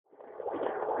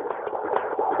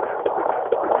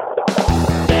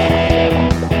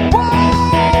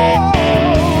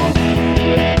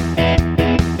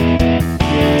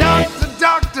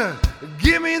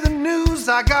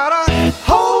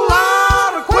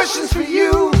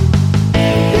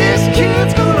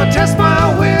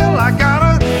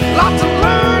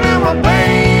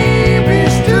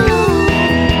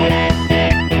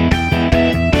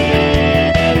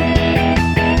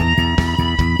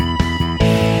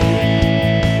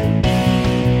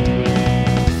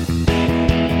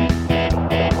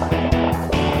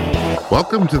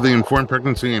Welcome to the Informed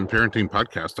Pregnancy and Parenting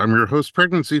Podcast. I'm your host,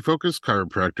 pregnancy-focused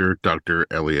chiropractor, Dr.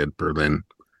 Elliot Berlin.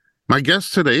 My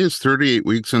guest today is 38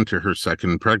 weeks into her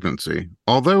second pregnancy.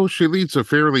 Although she leads a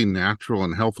fairly natural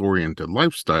and health-oriented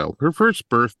lifestyle, her first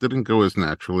birth didn't go as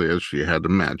naturally as she had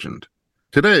imagined.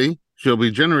 Today, she'll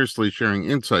be generously sharing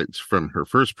insights from her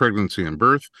first pregnancy and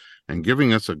birth and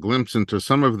giving us a glimpse into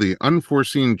some of the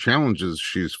unforeseen challenges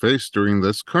she's faced during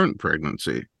this current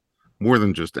pregnancy. More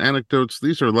than just anecdotes,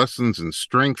 these are lessons in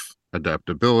strength,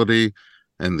 adaptability,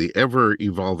 and the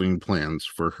ever-evolving plans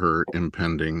for her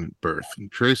impending birth.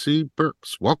 Traci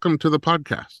Burks, welcome to the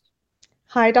podcast.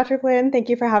 Hi, Dr. Glynn. Thank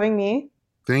you for having me.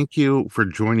 Thank you for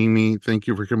joining me. Thank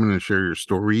you for coming and share your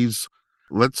stories.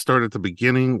 Let's start at the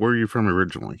beginning. Where are you from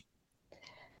originally?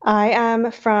 I am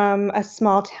from a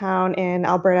small town in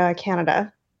Alberta,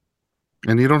 Canada.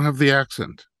 And you don't have the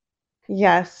accent.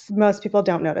 Yes, most people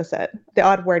don't notice it. The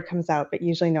odd word comes out, but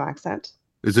usually no accent.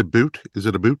 Is it boot? Is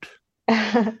it a boot?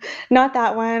 Not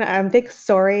that one. Think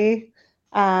sorry.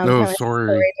 Oh,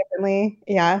 sorry. Differently.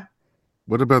 Yeah.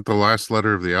 What about the last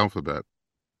letter of the alphabet?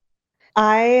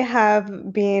 I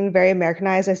have been very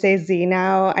Americanized. I say Z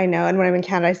now. I know. And when I'm in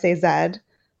Canada, I say Z.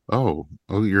 Oh,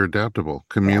 you're adaptable.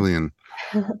 Chameleon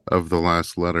of the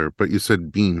last letter. But you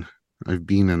said bean. I've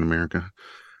been in America.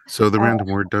 So the random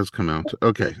word does come out.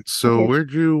 Okay. So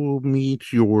where'd you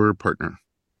meet your partner?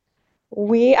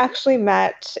 We actually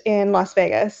met in Las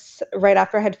Vegas right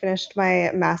after I had finished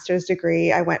my master's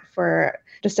degree. I went for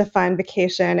just a fun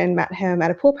vacation and met him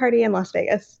at a pool party in Las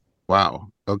Vegas.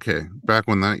 Wow. Okay. Back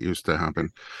when that used to happen.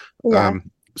 Yeah.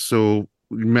 So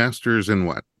master's in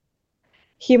what?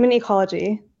 Human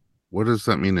ecology. What does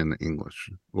that mean in English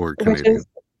or Canadian?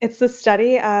 It's the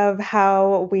study of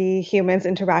how we humans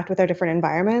interact with our different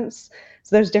environments.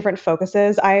 So there's different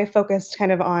focuses. I focused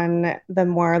kind of on the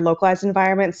more localized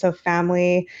environment, so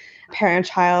family,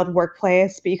 parent-child,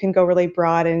 workplace, but you can go really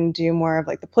broad and do more of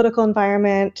like the political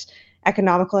environment,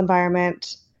 economical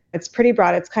environment. It's pretty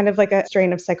broad. It's kind of like a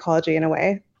strain of psychology in a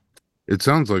way. It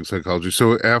sounds like psychology.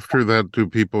 So after that, do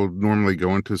people normally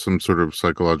go into some sort of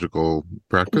psychological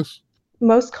practice?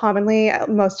 Most commonly,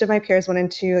 most of my peers went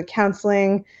into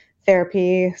counseling,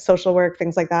 therapy, social work,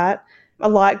 things like that. A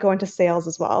lot go into sales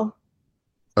as well.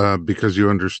 Because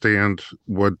you understand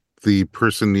what the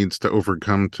person needs to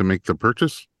overcome to make the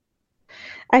purchase?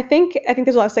 I think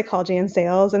there's a lot of psychology in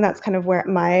sales, and that's kind of where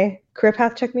my career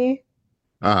path took me.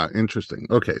 Ah, interesting.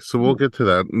 Okay, so we'll get to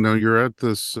that. Now, you're at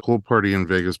this pool party in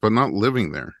Vegas, but not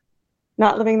living there.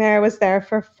 Not living there. I was there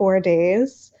for 4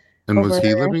 days. And was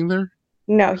he living there?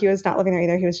 No, he was not living there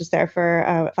either. He was just there for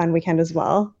a fun weekend as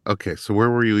well. Okay, so where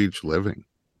were you each living?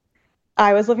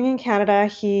 I was living in Canada.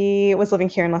 He was living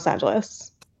here in Los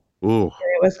Angeles. Ooh.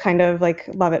 It was kind of like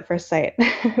love at first sight.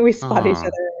 We spot each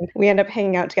other. And we end up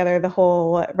hanging out together the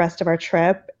whole rest of our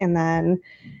trip. And then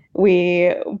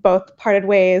we both parted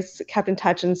ways, kept in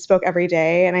touch, and spoke every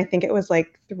day. And I think it was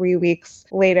like 3 weeks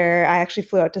later, I actually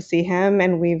flew out to see him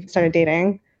and we started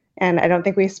dating. And I don't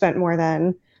think we spent more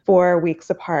than 4 weeks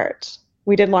apart.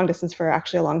 We did long distance for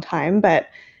actually a long time, but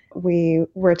we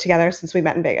were together since we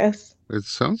met in Vegas. It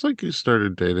sounds like you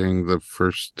started dating the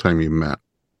first time you met.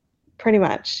 Pretty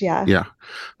much, yeah. Yeah.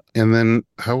 And then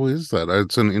how is that?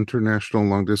 It's an international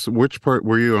long distance. Which part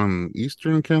were you on?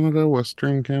 Eastern Canada,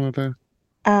 Western Canada?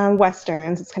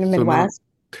 Westerns. It's kind of Midwest.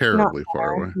 Not terribly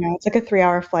far away. No, it's like a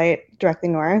 3-hour flight directly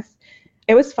north.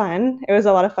 It was fun. It was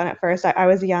a lot of fun at first. I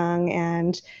was young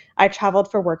and I traveled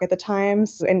for work at the time,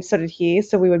 and so did he.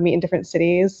 So we would meet in different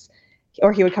cities,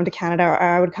 or he would come to Canada, or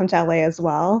I would come to LA as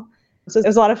well. So it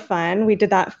was a lot of fun. We did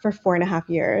that for 4.5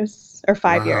 years or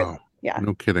 5 years. Yeah.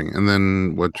 No kidding. And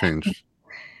then what changed?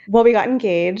 Well, we got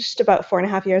engaged about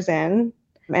 4.5 years in,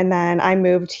 and then I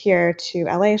moved here to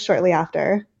LA shortly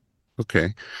after.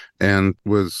 Okay. And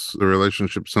was the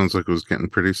relationship, sounds like it was getting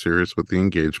pretty serious with the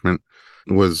engagement.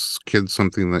 Was kids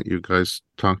something that you guys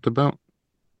talked about?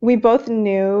 We both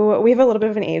knew, we have a little bit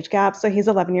of an age gap, so he's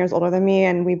 11 years older than me,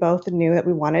 and we both knew that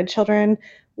we wanted children.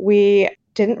 We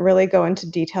didn't really go into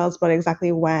details about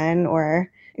exactly when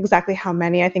or exactly how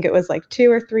many. I think it was like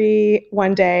 2 or 3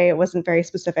 one day. It wasn't very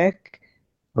specific.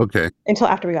 Okay. Until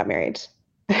after we got married.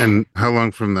 And how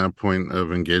long from that point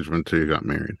of engagement till you got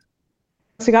married?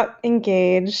 So we got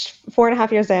engaged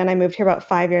 4.5 years in. I moved here about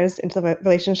 5 years into the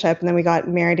relationship, and then we got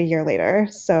married a year later.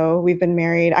 So we've been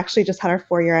married, actually just had our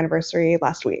 4-year anniversary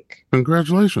last week.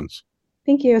 Congratulations.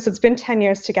 Thank you. So it's been 10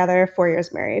 years together, 4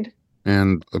 years married.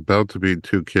 And about to be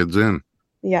 2 kids in.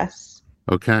 Yes.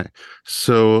 Okay.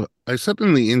 So I said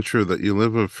in the intro that you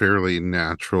live a fairly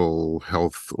natural,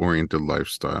 health-oriented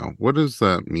lifestyle. What does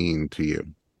that mean to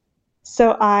you?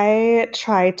 So I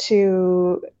try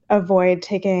to avoid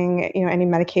taking, any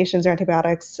medications or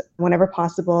antibiotics whenever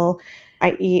possible.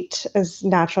 I eat as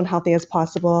natural and healthy as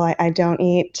possible. I don't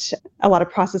eat a lot of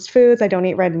processed foods. I don't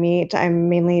eat red meat. I'm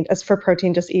mainly, as for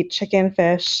protein, just eat chicken,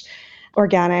 fish,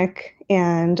 organic,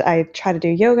 and I try to do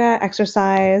yoga,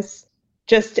 exercise,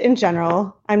 just in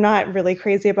general. I'm not really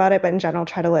crazy about it, but in general,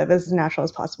 try to live as natural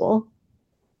as possible.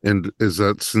 And is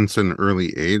that since an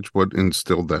early age? What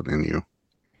instilled that in you?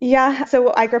 Yeah,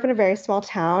 so I grew up in a very small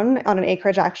town on an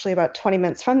acreage, actually about 20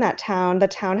 minutes from that town. The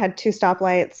town had two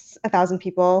stoplights, 1,000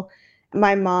 people.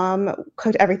 My mom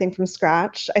cooked everything from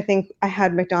scratch. I think I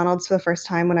had McDonald's for the first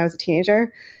time when I was a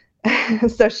teenager.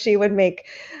 So she would make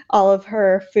all of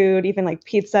her food, even like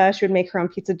pizza. She would make her own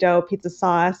pizza dough, pizza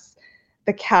sauce.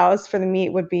 The cows for the meat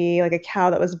would be like a cow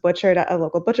that was butchered at a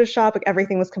local butcher shop. Like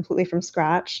everything was completely from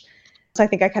scratch. So I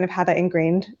think I kind of had that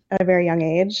ingrained at a very young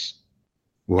age.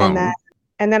 And then Wow.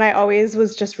 and then I always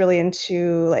was just really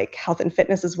into like health and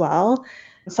fitness as well.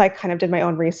 So I kind of did my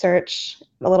own research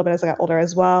a little bit as I got older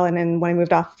as well. And then when I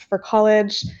moved off for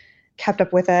college, kept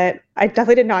up with it. I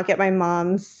definitely did not get my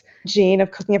mom's gene of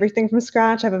cooking everything from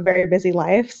scratch. I have a very busy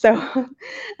life. So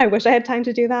I wish I had time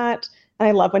to do that. And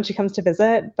I love when she comes to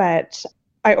visit, but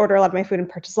I order a lot of my food and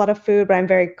purchase a lot of food, but I'm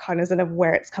very cognizant of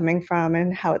where it's coming from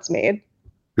and how it's made.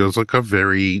 Feels like a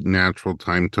very natural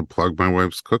time to plug my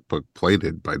wife's cookbook,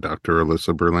 Plated by Dr.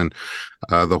 Alyssa Berlin.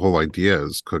 The whole idea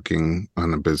is cooking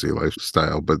on a busy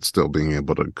lifestyle, but still being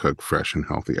able to cook fresh and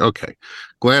healthy. Okay.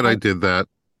 Glad I did that.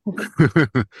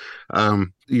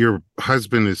 Your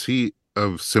husband, is he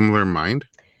of similar mind?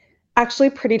 Actually,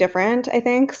 pretty different, I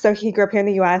think. So he grew up here in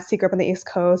the US, he grew up on the East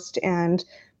Coast and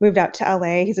moved out to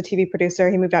LA. He's a TV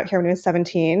producer. He moved out here when he was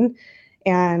 17.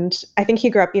 And I think he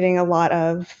grew up eating a lot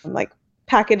of like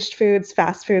packaged foods,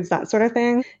 fast foods, that sort of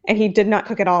thing. And he did not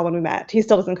cook at all when we met. He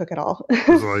still doesn't cook at all.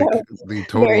 Was like So the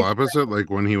total very, opposite. Like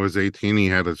when he was 18, he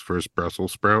had his first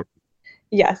Brussels sprout.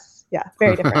 yes, yeah,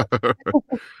 very different.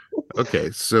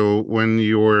 Okay, so when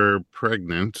you were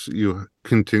pregnant, you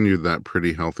continued that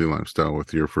pretty healthy lifestyle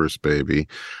with your first baby.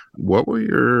 What were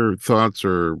your thoughts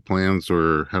or plans,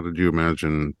 or how did you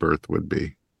imagine birth would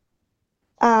be?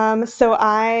 So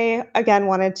I again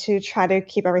wanted to try to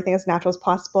keep everything as natural as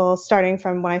possible. Starting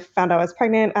from when I found out I was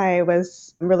pregnant, I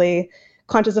was really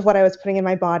conscious of what I was putting in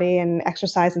my body and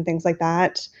exercise and things like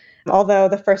that. Although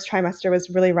the first trimester was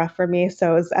really rough for me,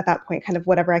 so it was at that point kind of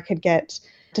whatever I could get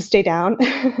to stay down.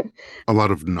 A lot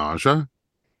of nausea?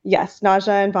 Yes,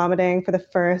 nausea and vomiting for the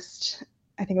first,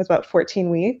 I think it was about 14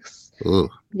 weeks. Ugh.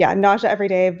 Yeah, nausea every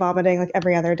day, vomiting like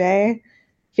every other day,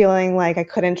 feeling like I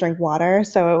couldn't drink water.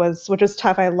 So it was, which was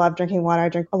tough. I love drinking water. I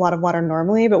drink a lot of water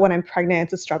normally, but when I'm pregnant,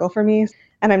 it's a struggle for me.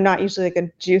 And I'm not usually like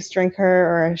a juice drinker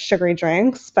or sugary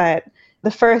drinks, but the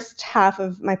first half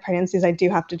of my pregnancies, I do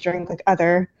have to drink like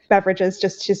other beverages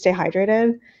just to stay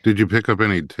hydrated. Did you pick up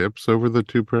any tips over the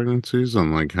two pregnancies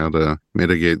on like how to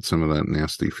mitigate some of that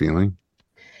nasty feeling?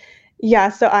 Yeah,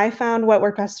 so I found what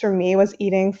worked best for me was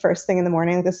eating first thing in the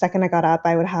morning. Like, the second I got up,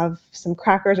 I would have some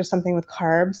crackers or something with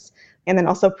carbs. And then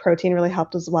also protein really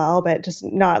helped as well, but just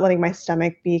not letting my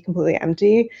stomach be completely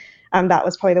empty. That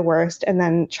was probably the worst. And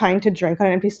then trying to drink on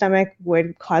an empty stomach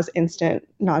would cause instant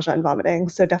nausea and vomiting.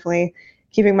 So definitely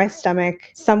keeping my stomach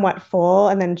somewhat full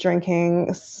and then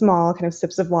drinking small kind of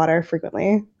sips of water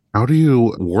frequently. How do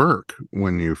you work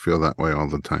when you feel that way all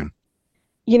the time?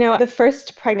 The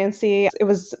first pregnancy, it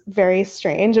was very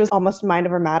strange. It was almost mind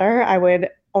over matter. I would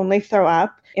only throw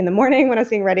up in the morning when I was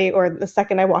getting ready, or the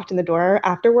second I walked in the door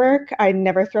after work. I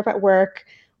never threw up at work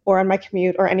or on my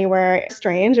commute or anywhere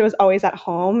strange. It was always at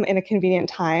home in a convenient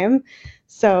time.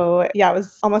 So, yeah, it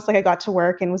was almost like I got to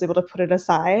work and was able to put it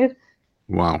aside.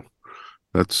 Wow,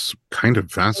 that's kind of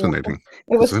Yeah, fascinating.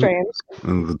 it was Because strange.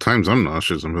 the times I'm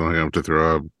nauseous, I'm like I have to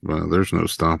throw up. There's no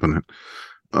stopping it.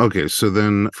 Okay, so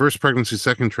then first pregnancy,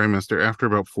 second trimester, after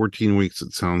about 14 weeks,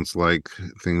 it sounds like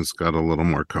things got a little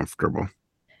more comfortable.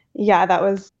 Yeah, that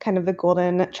was kind of the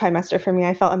golden trimester for me.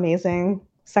 I felt amazing.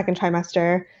 Second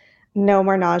trimester, no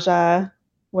more nausea,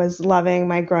 was loving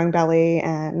my growing belly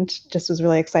and just was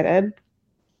really excited.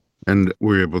 And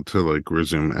we're able to like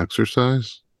resume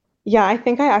exercise. Yeah, I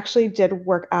think I actually did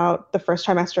work out the first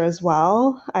trimester as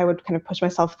well. I would kind of push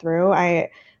myself through.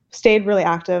 I stayed really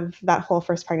active that whole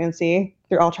first pregnancy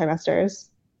through all trimesters.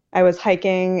 I was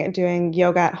hiking, doing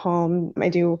yoga at home. I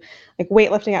do like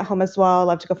weightlifting at home as well. I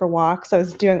love to go for walks. So I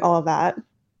was doing all of that.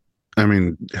 I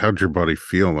mean, how'd your body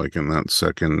feel like in that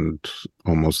second,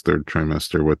 almost third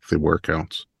trimester with the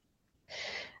workouts?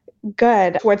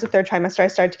 Good. Towards the third trimester, I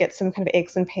started to get some kind of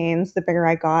aches and pains the bigger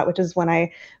I got, which is when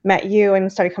I met you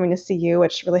and started coming to see you,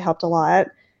 which really helped a lot.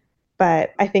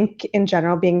 But I think in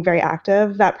general, being very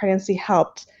active, that pregnancy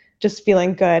helped just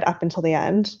feeling good up until the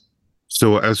end.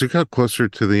 So as you got closer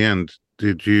to the end,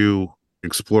 did you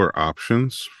explore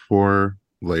options for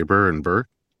labor and birth?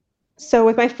 So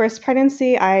with my first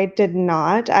pregnancy, I did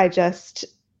not. I just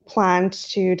planned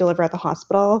to deliver at the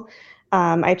hospital.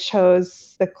 I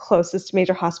chose the closest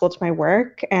major hospital to my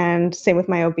work, and same with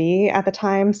my OB at the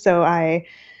time. So I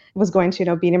was going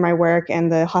to, be near my work,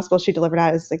 and the hospital she delivered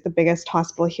at is like the biggest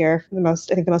hospital here, I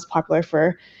think the most popular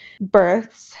for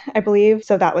births, I believe.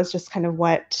 So that was just kind of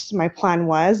what my plan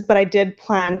was. But I did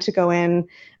plan to go in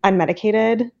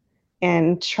unmedicated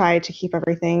and try to keep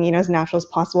everything, as natural as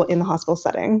possible in the hospital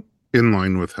setting. In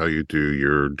line with how you do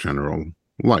your general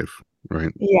life,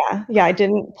 right? Yeah, yeah, I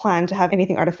didn't plan to have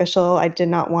anything artificial. I did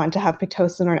not want to have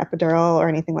Pitocin or an epidural or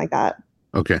anything like that.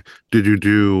 Okay. Did you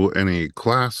do any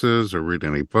classes or read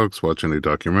any books, watch any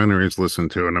documentaries, listen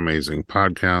to an amazing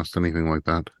podcast, anything like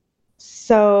that?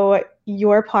 So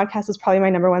your podcast is probably my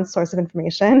number one source of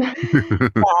information.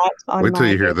 That on Wait till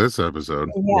my you hear this episode.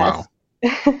 Yes. Wow.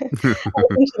 I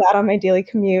listen to that on my daily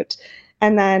commute.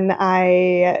 And then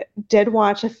I did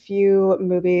watch a few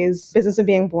movies. Business of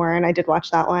Being Born, I did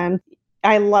watch that one.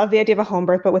 I love the idea of a home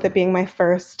birth, but with it being my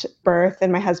first birth,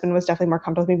 and my husband was definitely more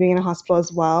comfortable with me being in a hospital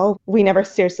as well, we never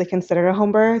seriously considered a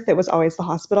home birth. It was always the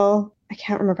hospital. I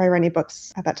can't remember if I read any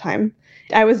books at that time.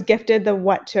 I was gifted the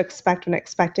What to Expect When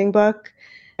Expecting book.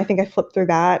 I think I flipped through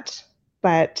that,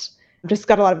 but just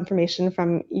got a lot of information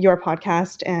from your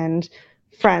podcast and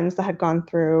friends that had gone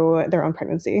through their own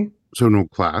pregnancy. So no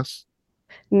class?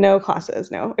 No classes,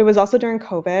 no. It was also during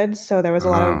COVID, so there was a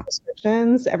lot of Ah.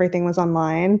 restrictions. Everything was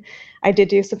online. I did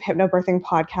do some hypnobirthing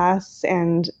podcasts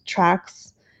and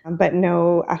tracks, but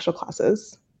no actual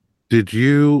classes. Did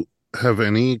you have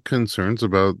any concerns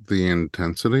about the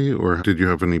intensity, or did you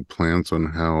have any plans on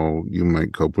how you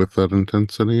might cope with that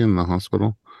intensity in the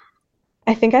hospital?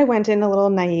 I think I went in a little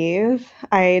naive.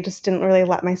 I just didn't really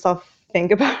let myself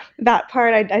think about that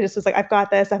part. I just was like, I've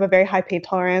got this. I have a very high pain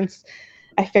tolerance.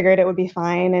 I figured it would be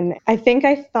fine. And I think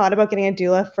I thought about getting a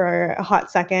doula for a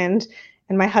hot second.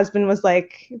 And my husband was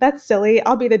like, that's silly.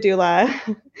 I'll be the doula.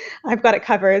 I've got it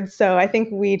covered. So I think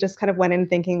we just kind of went in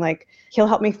thinking like, he'll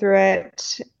help me through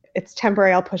it. It's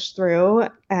temporary. I'll push through.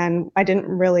 And I didn't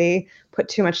really put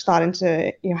too much thought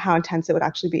into, how intense it would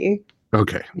actually be.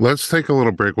 Okay, let's take a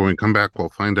little break. When we come back, we'll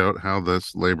find out how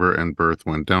this labor and birth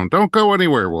went down. Don't go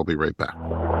anywhere. We'll be right back.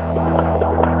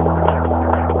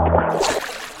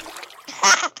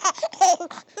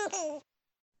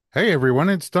 Hey everyone,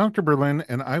 it's Dr. Berlin,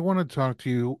 and I want to talk to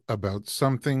you about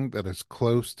something that is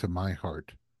close to my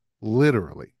heart.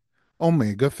 Literally,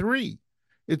 omega-3.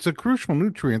 It's a crucial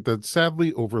nutrient that's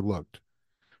sadly overlooked.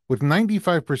 With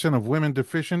 95% of women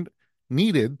deficient,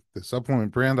 Needed, the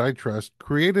supplement brand I trust,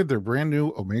 created their brand new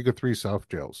omega-3 soft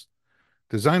gels.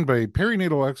 Designed by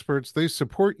perinatal experts, they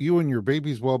support you and your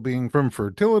baby's well-being from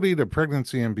fertility to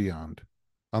pregnancy and beyond.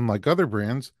 Unlike other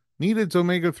brands, Needed's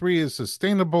omega-3 is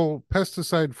sustainable,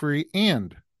 pesticide-free,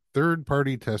 and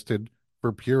third-party tested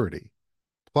for purity.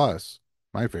 Plus,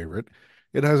 my favorite,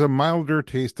 it has a milder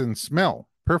taste and smell,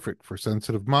 perfect for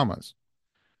sensitive mamas.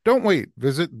 Don't wait.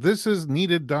 Visit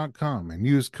thisisneeded.com and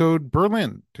use code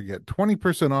BERLIN to get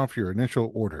 20% off your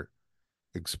initial order.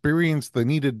 Experience the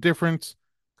needed difference,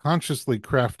 consciously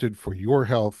crafted for your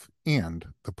health and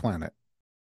the planet.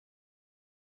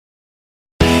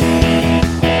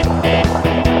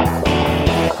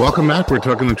 Welcome back. We're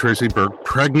talking to Traci Burk,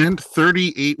 pregnant,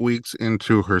 38 weeks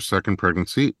into her second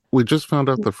pregnancy. We just found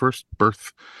out the first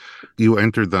birth. You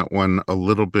entered that one a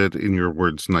little bit, in your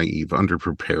words, naive,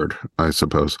 underprepared, I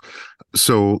suppose.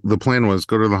 So the plan was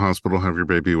go to the hospital, have your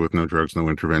baby with no drugs, no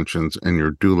interventions, and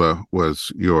your doula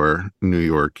was your New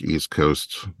York, East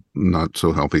Coast, not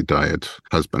so healthy diet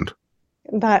husband.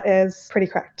 That is pretty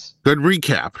correct. Good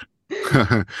recap.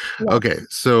 Yeah. Okay,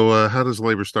 so how does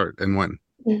labor start and when?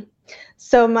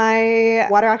 So my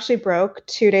water actually broke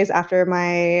 2 days after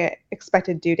my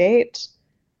expected due date.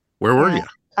 Where were you?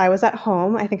 I was at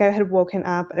home. I think I had woken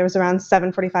up. It was around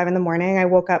 7:45 in the morning. I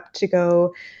woke up to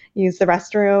go use the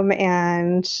restroom,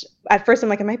 and at first I'm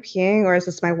like, am I peeing or is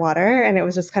this my water? And it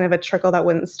was just kind of a trickle that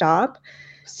wouldn't stop.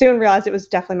 Soon realized it was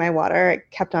definitely my water.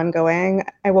 It kept on going.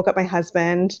 I woke up my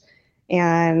husband,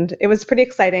 and it was pretty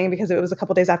exciting because it was a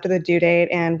couple days after the due date,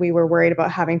 and we were worried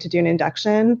about having to do an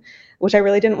induction, which I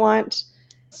really didn't want.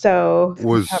 So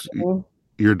Was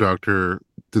your doctor,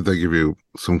 did they give you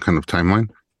some kind of timeline?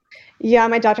 Yeah,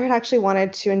 my doctor had actually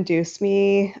wanted to induce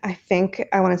me. I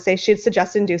want to say she had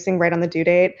suggested inducing right on the due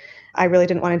date. I really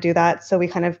didn't want to do that. So we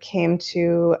kind of came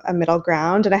to a middle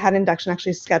ground, and I had induction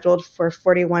actually scheduled for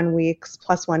 41 weeks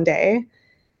plus 1 day.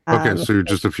 Okay, so you're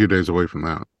just a few days away from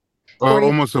that. 40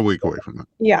 Almost a week away from that.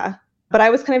 Yeah. But I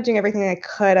was kind of doing everything I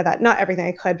could at that. Not everything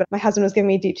I could, but my husband was giving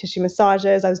me deep tissue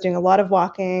massages. I was doing a lot of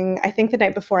walking. I think the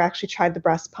night before I actually tried the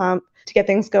breast pump to get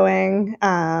things going,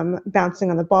 bouncing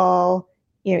on the ball,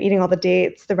 eating all the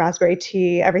dates, the raspberry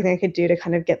tea, everything I could do to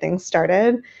kind of get things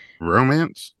started.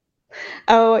 Romance?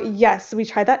 Oh, yes, we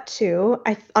tried that too.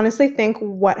 I honestly think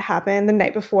what happened the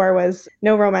night before was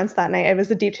no romance that night. It was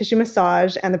the deep tissue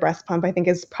massage and the breast pump, I think,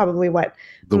 is probably what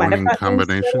The might have winning gotten things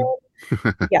combination? started.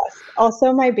 Yes.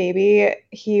 Also, my baby,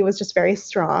 he was just very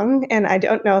strong. And I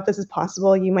don't know if this is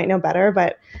possible. You might know better,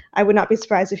 but I would not be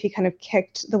surprised if he kind of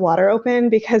kicked the water open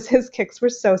because his kicks were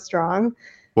so strong.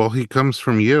 Well, he comes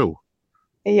from you,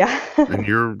 Yeah. and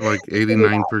you're like Maybe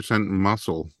that. 89%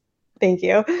 muscle. Thank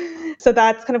you. So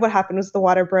that's kind of what happened was the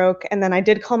water broke. And then I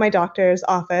did call my doctor's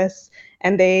office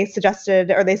and they suggested,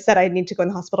 or they said I need to go in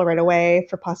the hospital right away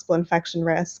for possible infection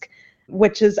risk,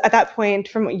 which is at that point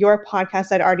from your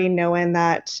podcast, I'd already known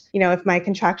that, if my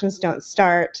contractions don't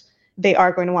start, they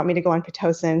are going to want me to go on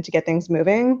Pitocin to get things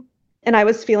moving. And I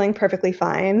was feeling perfectly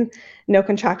fine, no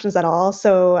contractions at all.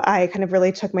 So I kind of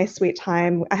really took my sweet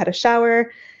time. I had a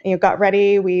shower, got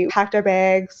ready. We packed our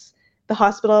bags. The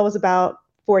hospital was about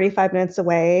 45 minutes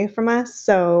away from us.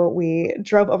 So we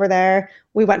drove over there.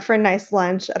 We went for a nice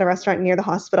lunch at a restaurant near the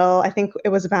hospital. I think it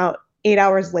was about 8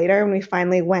 hours later when we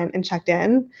finally went and checked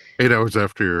in. 8 hours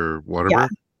after your water Yeah.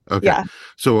 break? Okay. Yeah.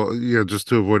 So, yeah, just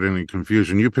to avoid any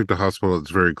confusion, you picked a hospital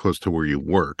that's very close to where you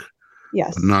work, but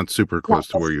Yes. not super Not close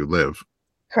to where close. you live.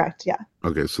 Correct. Yeah.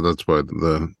 Okay, so that's why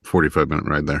the 45-minute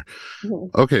ride there.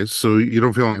 Mhm. Okay, so you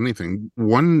don't feel anything.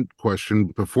 One question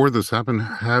before this happened,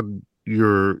 had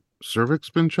your cervix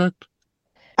been checked?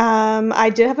 I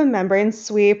did have a membrane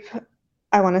sweep,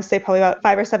 I want to say probably about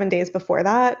 5 or 7 days before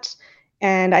that.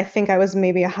 And I think I was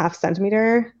maybe a half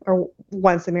centimeter or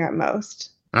 1 centimeter at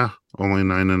most. Ah, only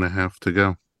 9.5 to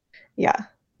go, Yeah.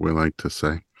 we like to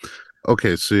say.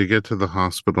 Okay, so you get to the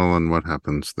hospital and what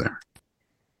happens there?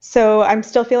 So I'm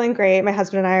still feeling great. My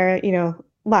husband and I are,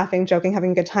 laughing, joking,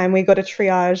 having a good time. We go to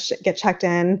triage, get checked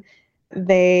in.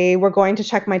 They were going to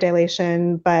check my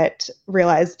dilation, but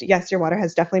realized, yes, your water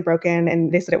has definitely broken.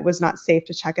 And they said it was not safe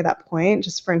to check at that point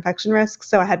just for infection risk.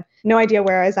 So I had no idea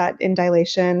where I was at in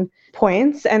dilation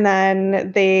points. And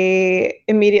then they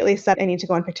immediately said I need to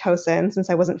go on Pitocin since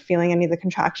I wasn't feeling any of the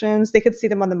contractions. They could see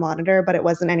them on the monitor, but it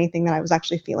wasn't anything that I was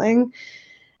actually feeling.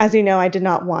 As you know, I did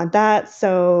not want that.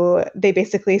 So they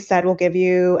basically said, we'll give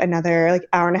you another like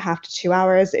hour and a half to 2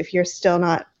 hours. If you're still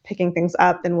not picking things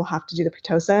up, then we'll have to do the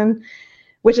Pitocin,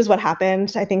 which is what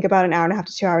happened. I think about an hour and a half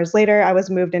to 2 hours later, I was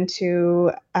moved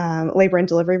into labor and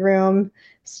delivery room,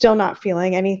 still not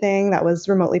feeling anything that was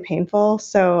remotely painful.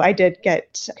 So I did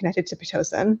get connected to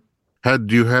Pitocin.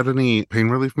 Had you had any pain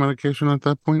relief medication at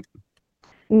that point?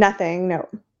 Nothing, no.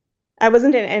 I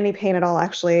wasn't in any pain at all,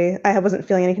 actually. I wasn't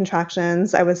feeling any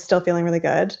contractions. I was still feeling really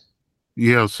good.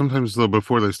 Yeah, sometimes though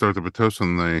before they start the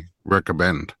Pitocin, they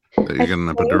recommend that you I get an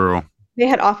think epidural. they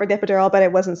had offered the epidural, but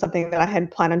it wasn't something that I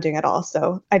had planned on doing at all,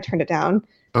 so I turned it down.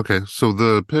 Okay, so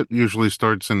the pit usually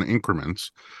starts in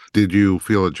increments. Did you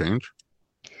feel a change?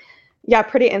 Yeah,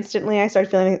 pretty instantly, I started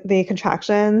feeling the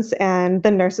contractions, and the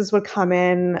nurses would come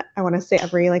in, I want to say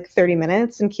every like 30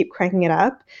 minutes and keep cranking it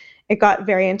up. It got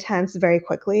very intense very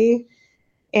quickly.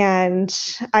 And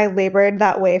I labored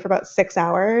that way for about 6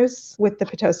 hours with the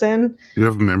Pitocin. Do you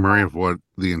have a memory of what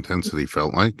the intensity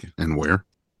felt like and where?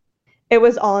 It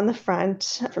was all in the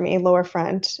front for me, lower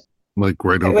front. Like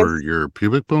right It over was, your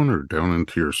pubic bone or down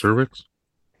into your cervix?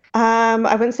 I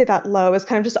wouldn't say that low. It was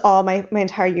kind of just all my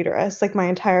entire uterus, like my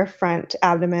entire front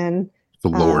abdomen, The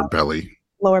uh, lower belly.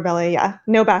 lower belly. Yeah,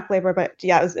 no back labor, but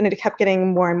yeah, and it kept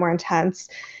getting more and more intense.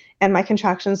 And my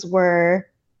contractions were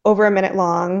over a minute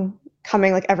long,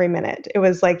 coming like every minute. It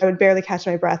was like I would barely catch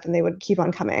my breath, and they would keep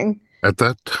on coming. At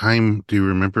that time, do you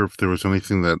remember if there was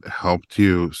anything that helped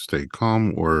you stay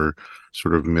calm or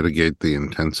sort of mitigate the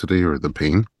intensity or the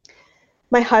pain?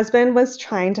 My husband was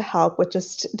trying to help with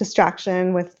just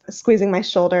distraction, with squeezing my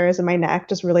shoulders and my neck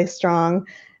just really strong.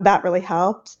 That really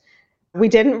helped. We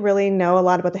didn't really know a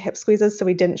lot about the hip squeezes, so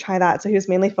we didn't try that. So he was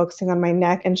mainly focusing on my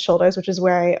neck and shoulders, which is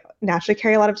where I naturally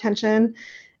carry a lot of tension.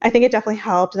 I think it definitely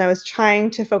helped. And I was trying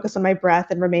to focus on my breath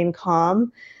and remain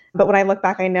calm. But when I look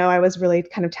back, I know I was really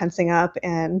kind of tensing up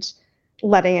and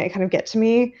letting it kind of get to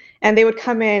me. And they would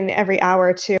come in every hour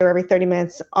or two or every 30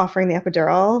 minutes offering the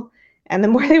epidural. And the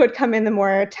more they would come in, the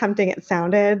more tempting it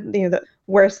sounded, the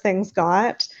worse things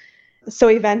got. So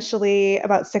eventually,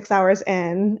 about 6 hours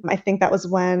in, I think that was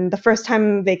when the first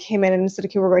time they came in and said,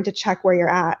 okay, we're going to check where you're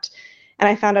at. And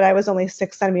I found out I was only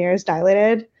 6 centimeters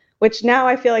dilated, which now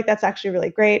I feel like that's actually really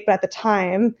great. But at the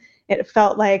time, it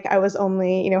felt like I was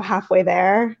only, halfway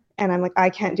there. And I'm like, I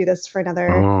can't do this for another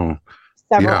Oh,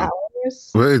 several yeah.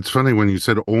 hours. Well, it's funny when you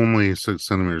said only 6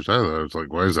 centimeters out. I was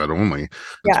like, why is that only? It's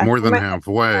Yeah. more And than my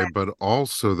halfway, but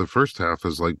also the first half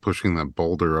is like pushing that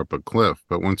boulder up a cliff.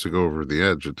 But once you go over the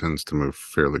edge, it tends to move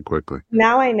fairly quickly.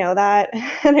 Now I know that,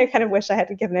 and I kind of wish I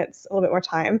had given it a little bit more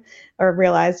time or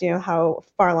realized, how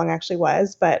far along I actually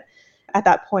was. But at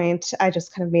that point, I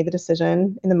just kind of made the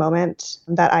decision in the moment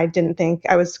that I didn't think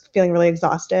I was feeling really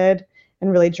exhausted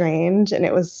and really drained, and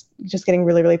it was just getting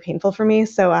really, really painful for me.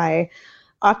 So I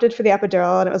opted for the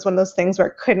epidural, and it was one of those things where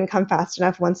it couldn't come fast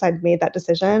enough once I'd made that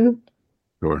decision.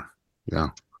 Sure. Yeah.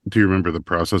 Do you remember the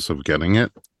process of getting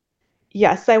it?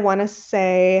 Yes, I want to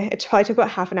say it probably took about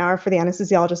half an hour for the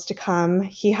anesthesiologist to come.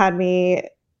 He had me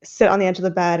sit on the edge of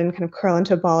the bed and kind of curl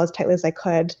into a ball as tightly as I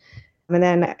could. And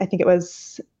then I think it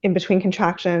was in between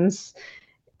contractions.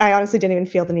 I honestly didn't even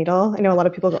feel the needle. I know a lot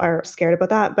of people are scared about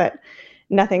that, but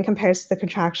nothing compares to the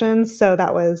contractions. So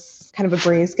that was kind of a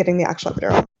breeze getting the actual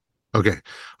epidural. Okay.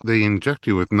 They inject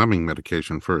you with numbing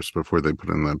medication first before they put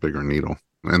in that bigger needle.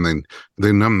 And then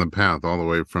they numb the path all the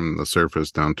way from the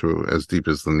surface down to as deep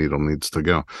as the needle needs to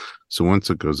go. So once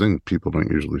it goes in, people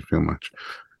don't usually feel much.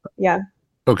 Yeah.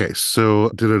 Okay.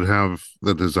 So did it have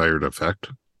the desired effect?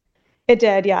 It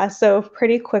did, yeah. So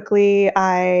pretty quickly,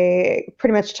 I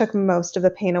pretty much took most of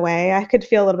the pain away. I could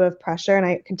feel a little bit of pressure and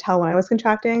I could tell when I was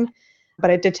contracting, but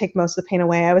it did take most of the pain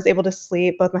away. I was able to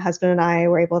sleep. Both my husband and I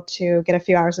were able to get a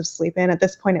few hours of sleep in. At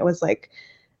this point, it was like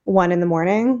 1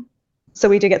 a.m. So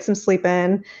we did get some sleep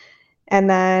in. And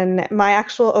then my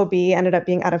actual OB ended up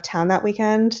being out of town that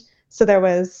weekend. So there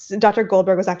was Dr.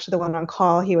 Goldberg was actually the one on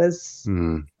call. He was a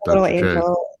little Dr. J.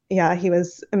 angel. Yeah, he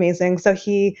was amazing. So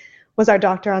he was our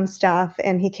doctor on staff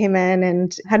and he came in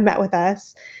and had met with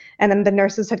us. And then the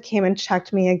nurses had came and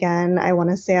checked me again, I want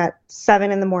to say at 7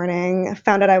 a.m,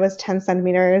 found out I was 10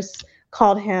 centimeters,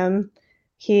 called him.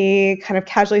 He kind of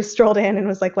casually strolled in and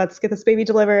was like, let's get this baby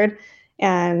delivered.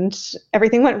 And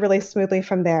everything went really smoothly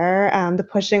from there. The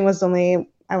pushing was only,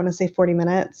 I want to say 40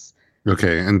 minutes.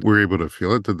 Okay. And were you able to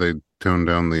feel it? Did they tone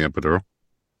down the epidural?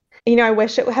 I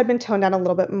wish it had been toned down a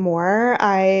little bit more.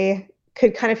 I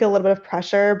could kind of feel a little bit of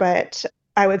pressure, but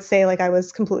I would say like I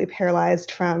was completely paralyzed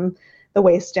from the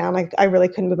waist down. Like I really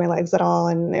couldn't move my legs at all.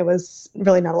 And it was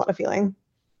really not a lot of feeling.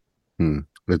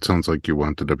 It sounds like you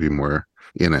wanted to be more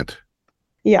in it.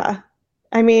 Yeah.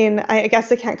 I mean, I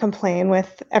guess I can't complain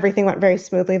with everything went very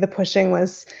smoothly. The pushing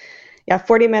was, yeah,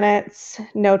 40 minutes,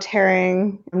 no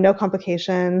tearing, no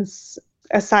complications,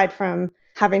 aside from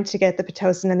having to get the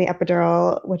Pitocin and the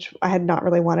epidural, which I had not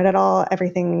really wanted at all.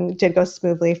 Everything did go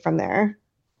smoothly from there.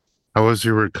 How was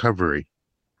your recovery?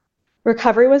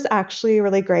 Recovery was actually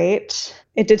really great.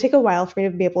 It did take a while for me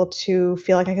to be able to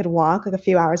feel like I could walk, like a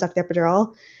few hours after the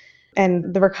epidural.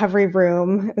 And the recovery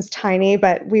room was tiny,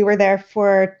 but we were there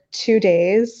for 2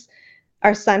 days.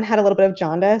 Our son had a little bit of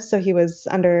jaundice, so he was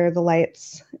under the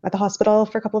lights at the hospital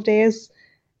for a couple of days.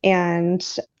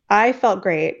 And I felt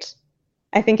great.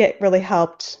 I think it really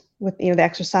helped with, the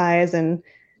exercise and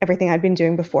everything I'd been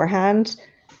doing beforehand.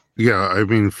 Yeah, I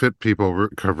mean, fit people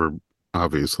recover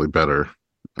obviously better,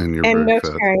 and you're And very no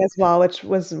fit. tearing as well, which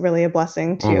was really a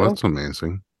blessing Oh, too. that's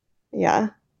amazing. Yeah.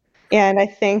 And I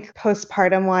think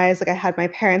postpartum wise, like I had my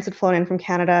parents had flown in from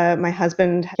Canada. My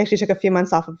husband actually took a few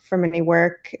months off from any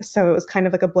work. So it was kind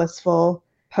of like a blissful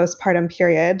postpartum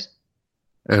period.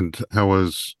 And how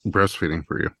was breastfeeding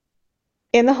for you?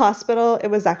 In the hospital, it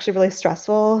was actually really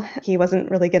stressful. He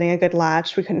wasn't really getting a good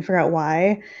latch. We couldn't figure out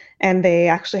why. And they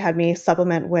actually had me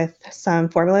supplement with some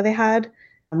formula they had,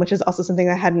 which is also something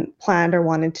I hadn't planned or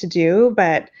wanted to do.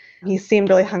 But he seemed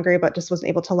really hungry, but just wasn't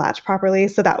able to latch properly.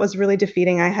 So that was really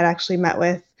defeating. I had actually met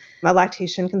with a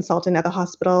lactation consultant at the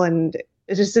hospital, and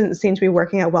it just didn't seem to be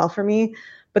working out well for me.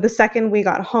 But the second we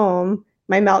got home,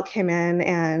 my milk came in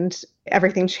and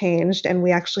everything changed. And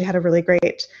we actually had a really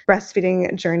great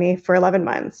breastfeeding journey for 11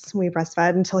 months. We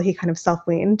breastfed until he kind of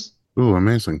self-weaned. Oh,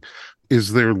 amazing.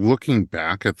 Is there, looking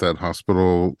back at that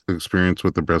hospital experience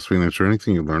with the breastfeeding, is there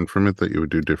anything you learned from it that you would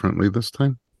do differently this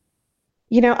time?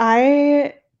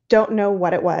 I don't know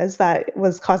what it was that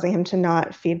was causing him to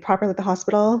not feed properly at the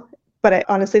hospital. But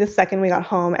honestly, the second we got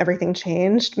home, everything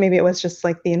changed. Maybe it was just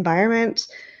like the environment.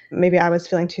 Maybe I was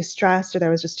feeling too stressed or there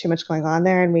was just too much going on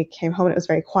there. And we came home and it was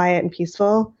very quiet and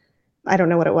peaceful. I don't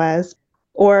know what it was.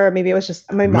 Or maybe it was just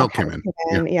my milk Milk had came in. come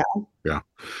Yeah. in. Yeah, Yeah.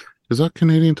 Is that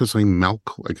Canadian to say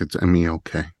milk like it's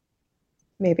MELK?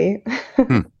 maybe.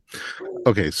 Hmm.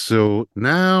 Okay, so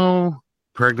now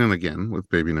pregnant again with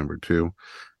baby number two,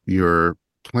 your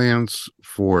plans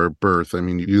for birth. I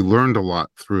mean, you learned a lot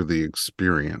through the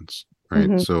experience, right?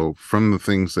 Mhm. So from the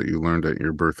things that you learned at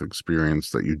your birth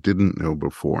experience that you didn't know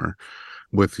before,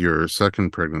 with your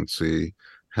second pregnancy,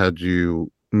 had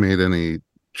you made any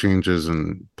changes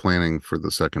in planning for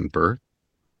the second birth?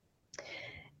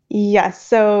 Yes.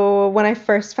 So when I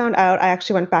first found out, I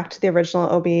actually went back to the original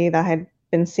OB that I had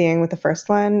been seeing with the first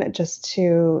one just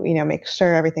to, make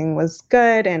sure everything was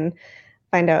good and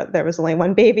find out there was only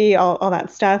one baby, all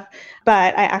that stuff.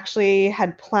 But I actually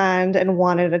had planned and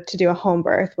wanted to do a home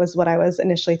birth, was what I was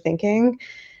initially thinking.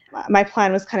 My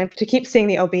plan was kind of to keep seeing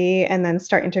the OB and then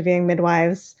start interviewing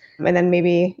midwives. And then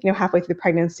maybe, halfway through the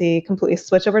pregnancy, completely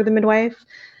switch over to the midwife.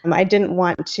 I didn't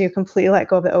want to completely let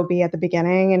go of the OB at the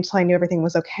beginning until I knew everything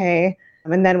was okay.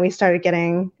 And then we started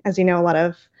getting, as you know, a lot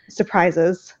of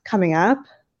surprises coming up.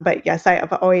 But yes,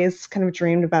 I've always kind of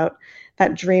dreamed about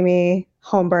that dreamy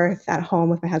home birth at home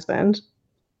with my husband.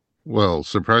 Well,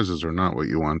 surprises are not what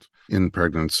you want in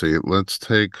pregnancy. Let's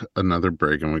take another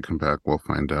break and we come back. We'll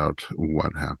find out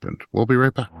what happened. We'll be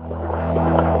right back.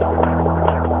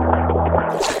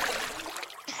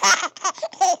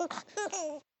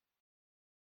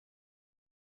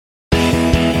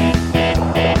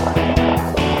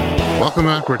 Welcome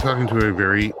back. We're talking to a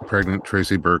very pregnant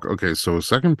Traci Burk. Okay, so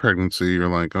second pregnancy, you're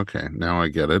like, okay, now I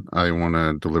get it. I want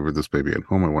to deliver this baby at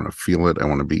home. I want to feel it. I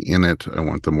want to be in it. I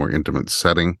want the more intimate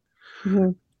setting.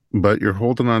 Mhm. But you're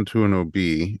holding on to an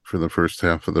OB for the first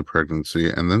half of the pregnancy,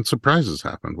 and then surprises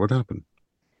happened. What happened?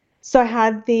 So I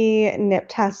had the NIP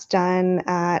test done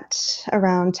at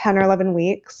around 10 or 11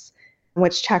 weeks,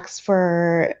 which checks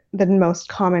for the most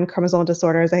common chromosomal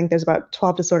disorders. I think there's about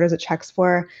 12 disorders it checks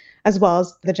for, as well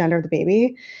as the gender of the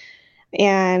baby.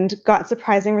 And got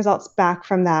surprising results back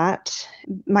from that.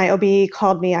 My OB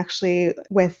called me actually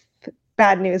with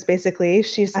bad news, basically.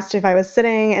 She asked if I was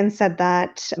sitting and said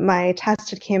that my test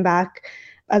had came back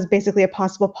as basically a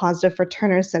possible positive for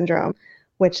Turner syndrome,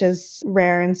 which is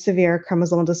rare and severe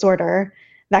chromosomal disorder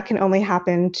that can only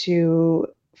happen to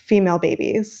female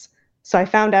babies. So I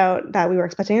found out that we were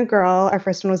expecting a girl. Our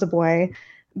first one was a boy.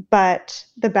 But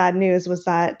the bad news was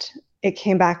that it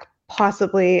came back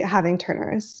possibly having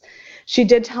Turner's. She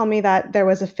did tell me that there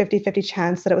was a 50-50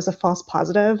 chance that it was a false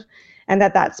positive and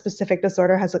that specific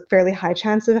disorder has a fairly high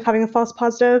chance of having a false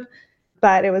positive.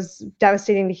 But it was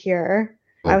devastating to hear.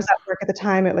 I Oh, was at work at the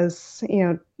time. It was,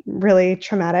 really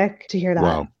traumatic to hear that.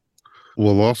 wow.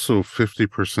 Well, also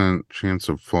 50% chance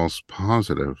of false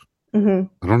positive. Hmm.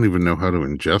 I don't even know how to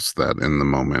ingest that in the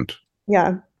moment.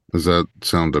 Yeah. Does that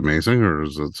sound amazing or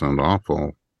does that sound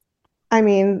awful? I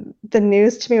mean, the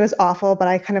news to me was awful, but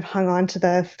I kind of hung on to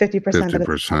the 50% that it's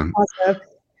false 50%. positive.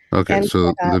 Okay, And so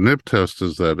that, the NIP test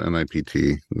is that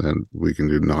NIPT that we can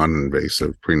do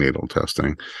non-invasive prenatal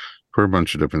testing for a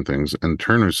bunch of different things. And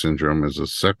Turner syndrome is a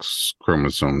sex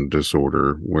chromosome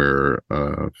disorder where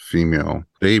a female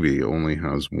baby only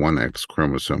has one X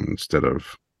chromosome instead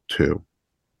of two.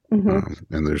 mhm.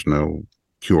 And there's no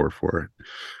cure for it.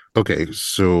 Okay,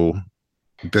 so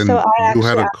So then I you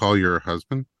had actually to call your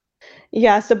husband?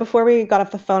 Yeah, so before we got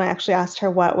off the phone, I actually asked her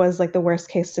what was like the worst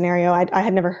case scenario. I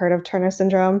had never heard of Turner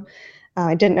syndrome.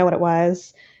 I didn't know what it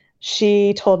was.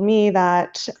 She told me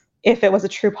that if it was a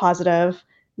true positive,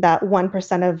 that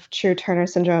 1% of true Turner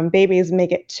syndrome babies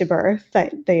make it to birth,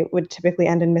 that they would typically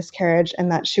end in miscarriage,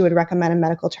 and that she would recommend a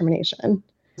medical termination,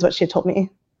 is what she had told me.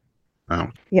 Oh.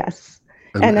 Yes.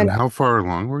 And And then and how far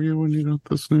along were you when you got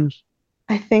this news?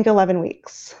 I think 11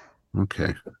 weeks.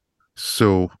 Okay.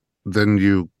 So then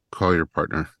you call your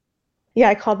partner. Yeah,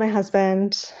 I called my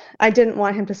husband. I didn't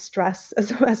want him to stress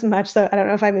as much, so I don't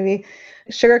know if I maybe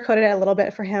sugarcoated it a little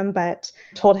bit for him, but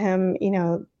told him,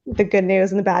 the good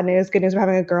news and the bad news. Good news, we're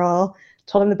having a girl.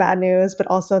 Told him the bad news, but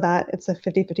also that it's a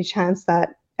 50-50 chance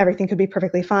that everything could be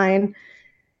perfectly fine.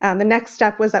 The next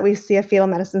step was that we see a fetal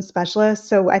medicine specialist.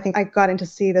 So I think I got in to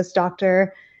see this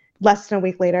doctor less than a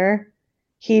week later.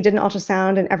 He did an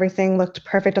ultrasound and everything looked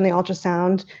perfect on the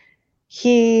ultrasound.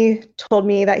 He told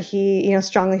me that he,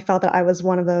 strongly felt that I was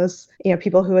one of those,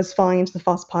 people who was falling into the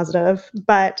false positive,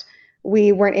 but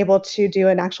we weren't able to do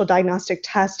an actual diagnostic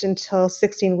test until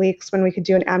 16 weeks when we could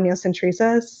do an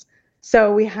amniocentesis.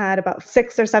 So we had about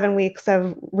 6 or 7 weeks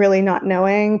of really not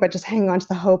knowing, but just hanging on to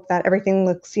the hope that everything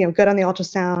looks, good on the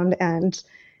ultrasound and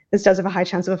this does have a high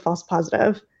chance of a false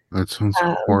positive. That sounds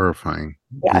Um, horrifying.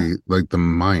 yeah. The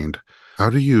mind. How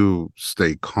do you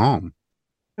stay calm?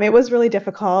 It was really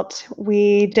difficult.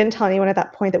 We didn't tell anyone at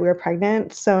that point that we were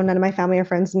pregnant, so none of my family or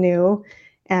friends knew.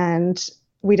 And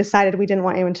we decided we didn't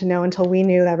want anyone to know until we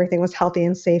knew that everything was healthy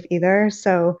and safe either.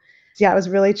 So, yeah, it was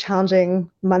a really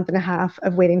challenging month and a half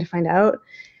of waiting to find out.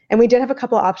 And we did have a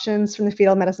couple of options from the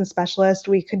fetal medicine specialist.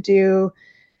 We could do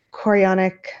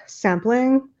chorionic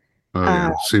sampling. Oh Uh, yeah,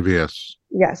 CVS.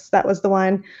 yes, that was the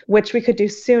one, which we could do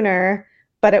sooner,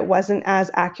 but it wasn't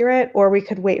as accurate, or we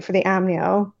could wait for the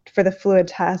amnio for the fluid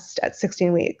test at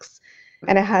 16 weeks.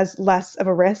 And it has less of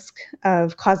a risk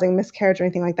of causing miscarriage or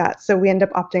anything like that. So we end up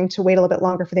opting to wait a little bit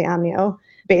longer for the amnio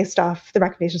based off the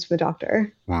recommendations from the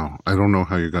doctor. Wow. I don't know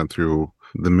how you got through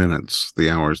the minutes,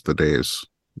 the hours, the days,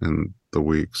 and the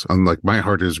weeks. Like my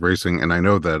heart is racing, and I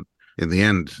know that in the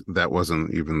end, that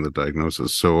wasn't even the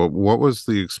diagnosis. So what was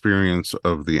the experience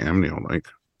of the amnio like?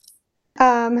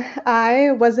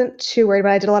 I wasn't too worried,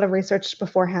 but I did a lot of research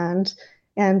beforehand.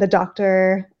 And the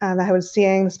doctor that I was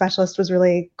seeing, the specialist, was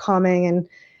really calming and,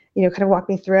 kind of walked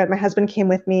me through it. My husband came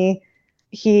with me.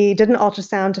 He did an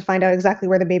ultrasound to find out exactly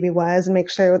where the baby was and make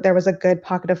sure there was a good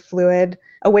pocket of fluid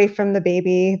away from the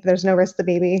baby. There's no risk to the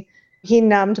baby. He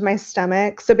numbed my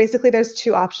stomach. So basically, there's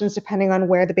two options depending on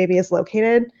where the baby is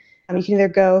located. You can either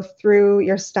go through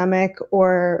your stomach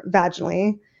or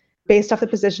vaginally. Based off the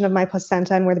position of my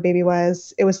placenta and where the baby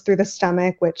was, it was through the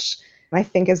stomach, which I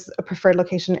think is a preferred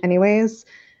location anyways.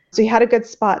 So he had a good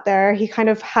spot there. He kind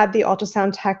of had the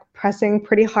ultrasound tech pressing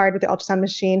pretty hard with the ultrasound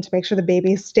machine to make sure the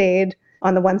baby stayed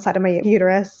on the one side of my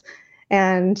uterus.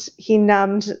 And he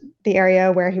numbed the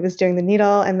area where he was doing the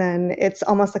needle. And then it's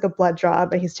almost like a blood draw,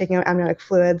 but he's taking out amniotic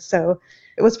fluid. So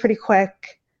it was pretty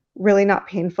quick, really not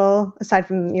painful, aside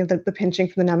from the pinching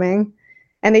from the numbing.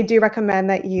 And they do recommend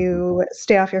that you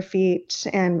stay off your feet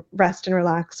and rest and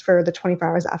relax for the 24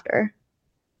 hours after.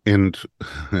 And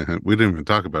we didn't even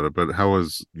talk about it, but how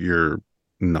was your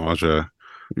nausea,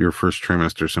 your first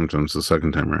trimester symptoms the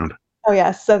second time around? Oh,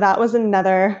 yes. So that was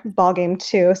another ball game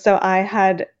too. So I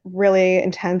had really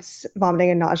intense vomiting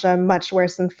and nausea, much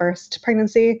worse than first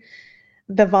pregnancy.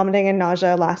 The vomiting and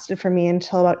nausea lasted for me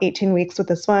until about 18 weeks with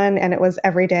this one, and it was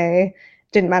every day,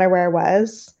 didn't matter where I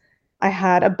was. I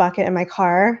had a bucket in my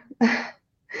car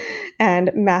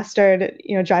and mastered,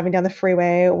 driving down the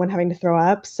freeway when having to throw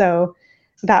up. So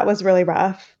that was really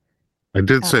rough. I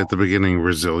did say at the beginning,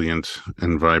 resilient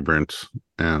and vibrant,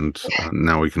 and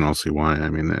now we can all see why. I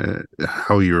mean,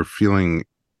 how you're feeling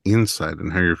inside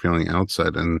and how you're feeling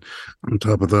outside, and on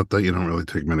top of that, that you don't really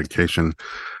take medication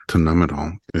to numb it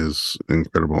all is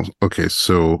incredible. Okay,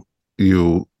 so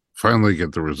you finally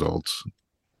get the results.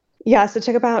 Yeah, so it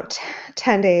took about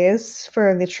 10 days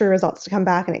for the true results to come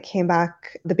back, and it came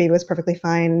back. The baby was perfectly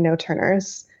fine, no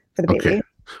Turners for the baby. Okay,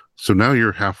 so now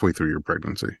you're halfway through your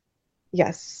pregnancy.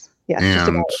 Yes, yes.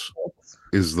 And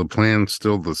is the plan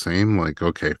still the same? Like,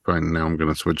 okay, fine, now I'm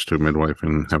going to switch to a midwife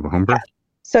and have a home birth? Yeah.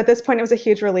 So at this point, it was a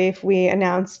huge relief. We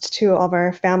announced to all of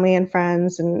our family and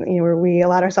friends, and we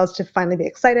allowed ourselves to finally be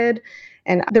excited.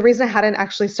 And the reason I hadn't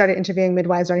actually started interviewing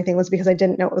midwives or anything was because I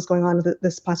didn't know what was going on with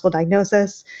this possible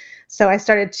diagnosis. So I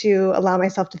started to allow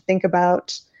myself to think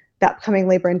about the upcoming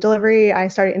labor and delivery. I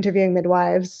started interviewing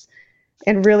midwives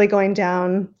and really going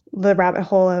down the rabbit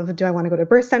hole of, do I want to go to a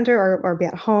birth center or be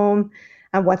at home?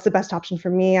 What's the best option for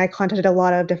me? I contacted a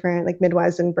lot of different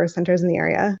midwives and birth centers in the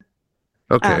area.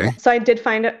 Okay. So I did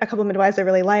find a couple of midwives I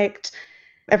really liked.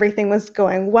 Everything was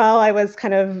going well. I was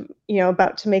kind of,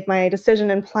 about to make my decision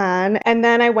and plan. And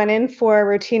then I went in for a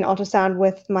routine ultrasound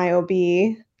with my OB.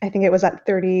 I think it was at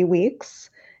 30 weeks.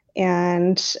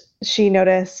 And she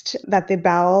noticed that the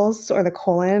bowels or the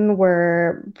colon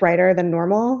were brighter than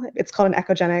normal. It's called an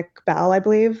echogenic bowel, I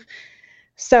believe.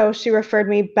 So she referred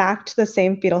me back to the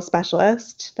same fetal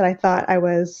specialist that I thought I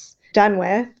was done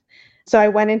with. So I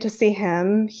went in to see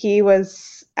him. He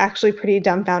was actually pretty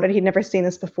dumbfounded. He'd never seen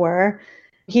this before.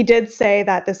 He did say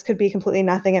that this could be completely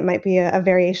nothing. It might be a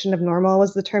variation of normal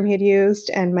was the term he had used,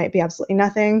 and might be absolutely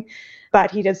nothing.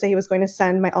 But he did say he was going to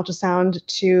send my ultrasound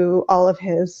to all of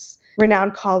his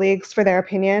renowned colleagues for their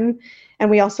opinion. And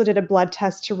we also did a blood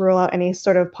test to rule out any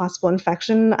sort of possible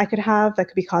infection I could have that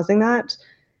could be causing that.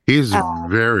 He's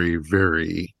very,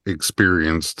 very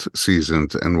experienced,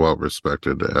 seasoned, and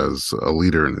well-respected as a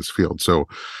leader in his field. So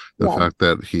the fact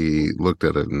that he looked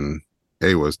at it and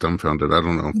was dumbfounded, I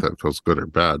don't know if that feels good or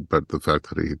bad, but the fact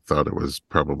that he thought it was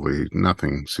probably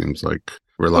nothing seems like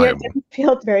reliable. Yeah, it didn't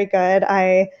feel very good.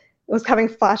 I was having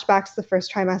flashbacks to the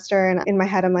first trimester, and in my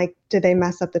head, I'm like, did they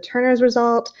mess up the Turner's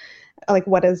result? Like,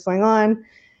 what is going on?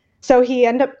 So he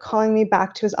ended up calling me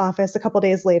back to his office a couple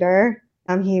days later.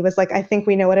 He was like, I think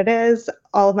we know what it is.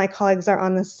 All of my colleagues are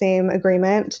on the same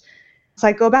agreement. So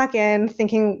I go back in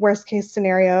thinking worst case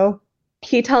scenario.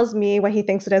 He tells me what he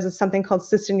thinks it is something called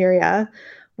cystinuria,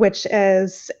 which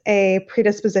is a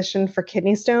predisposition for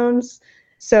kidney stones.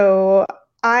 So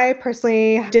I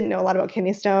personally didn't know a lot about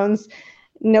kidney stones.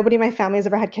 Nobody in my family has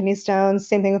ever had kidney stones.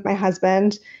 Same thing with my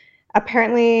husband.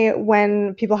 Apparently,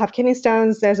 when people have kidney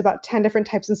stones, there's about 10 different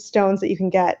types of stones that you can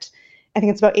get. I think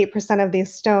it's about 8% of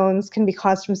these stones can be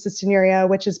caused from cystinuria,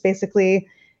 which is basically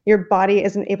your body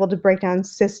isn't able to break down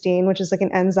cysteine, which is like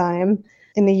an enzyme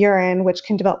in the urine, which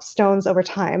can develop stones over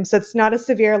time. So it's not a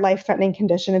severe life-threatening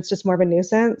condition. It's just more of a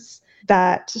nuisance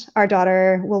that our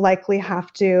daughter will likely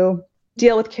have to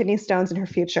deal with kidney stones in her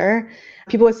future.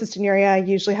 People with cystinuria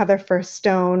usually have their first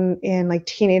stone in like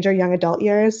teenage or young adult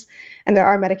years. And there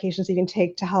are medications you can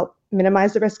take to help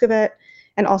minimize the risk of it.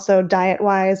 And also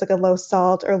diet-wise, like a low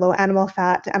salt or low animal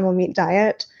fat, animal meat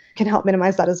diet can help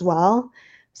minimize that as well.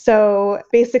 So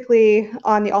basically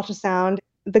on the ultrasound,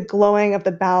 the glowing of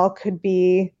the bowel could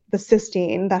be the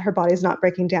cysteine that her body's not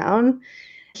breaking down.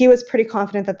 He was pretty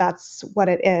confident that that's what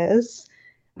it is.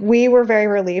 We were very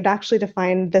relieved actually to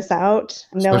find this out,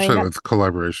 knowing Especially that, with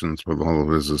collaborations with all of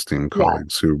his esteemed yeah,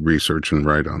 colleagues who research and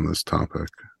write on this topic.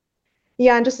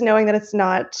 yeah, and just knowing that it's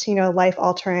not,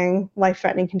 life-altering,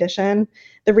 life-threatening condition.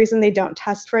 The reason they don't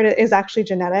test for it is actually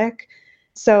genetic.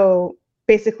 So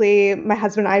basically, my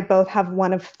husband and I both have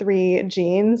one of three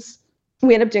genes.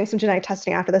 We end up doing some genetic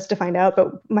testing after this to find out, but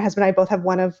my husband and I both have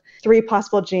one of three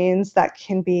possible genes that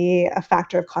can be a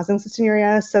factor of causing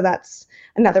cystinuria. So that's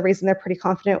another reason they're pretty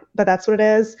confident that that's what it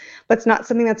is. But it's not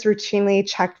something that's routinely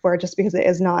checked for just because it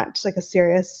is not like a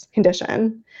serious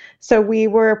condition. So we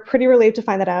were pretty relieved to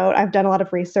find that out. I've done a lot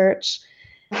of research.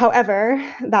 However,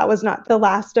 that was not the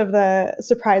last of the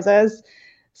surprises.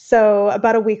 So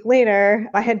about a week later,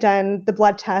 I had done the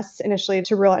blood tests initially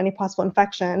to rule out any possible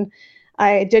infection.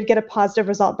 I did get a positive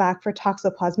result back for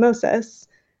toxoplasmosis,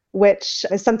 which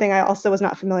is something I also was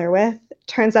not familiar with.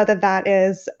 Turns out that that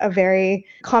is a very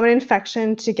common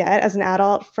infection to get as an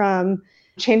adult from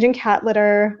changing cat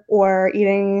litter or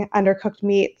eating undercooked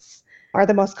meats are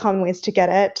the most common ways to get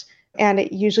it. And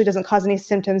it usually doesn't cause any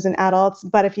symptoms in adults,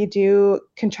 but if you do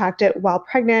contract it while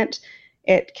pregnant,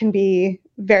 it can be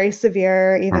very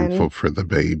severe, Harmful even for the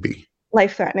baby.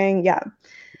 life-threatening. Yeah.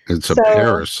 It's a So,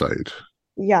 parasite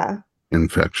yeah.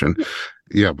 infection.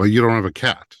 Yeah, but you don't have a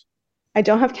cat. I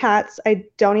don't have cats. I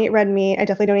don't eat red meat. I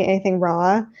definitely don't eat anything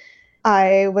raw.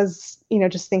 I was,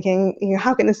 just thinking,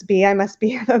 how can this be? I must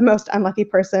be the most unlucky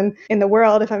person in the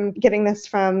world if I'm getting this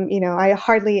from, I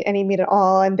hardly eat any meat at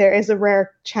all. And there is a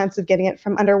rare chance of getting it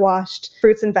from underwashed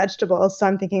fruits and vegetables. So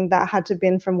I'm thinking that had to have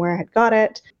been from where I had got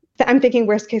it. I'm thinking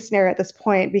worst case scenario at this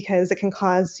point because it can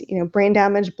cause, brain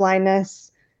damage,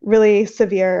 blindness, really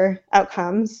severe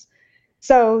outcomes.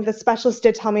 So the specialist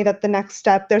did tell me that the next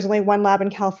step, there's only one lab in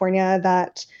California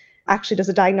that actually does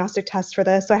a diagnostic test for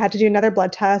this. So I had to do another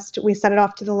blood test. We sent it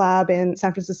off to the lab in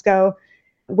San Francisco,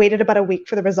 waited about a week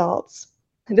for the results.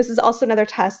 And this is also another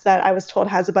test that I was told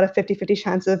has about a 50-50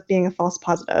 chance of being a false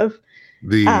positive.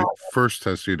 The first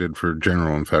test you did for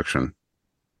general infection.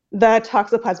 The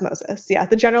toxoplasmosis, yeah,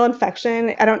 the general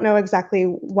infection. I don't know exactly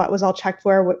what was all checked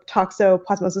for.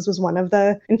 Toxoplasmosis was one of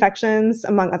the infections,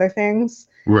 among other things.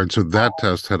 Right, so that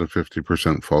test had a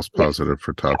 50% false positive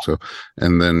for toxo,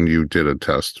 and then you did a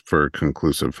test for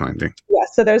conclusive finding. Yeah,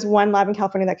 so there's one lab in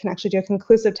California that can actually do a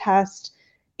conclusive test,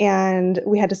 and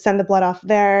we had to send the blood off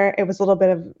there. It was a little bit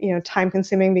of, time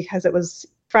consuming because it was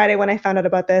Friday when I found out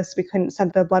about this. We couldn't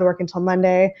send the blood work until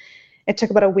Monday. It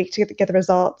took about a week to get the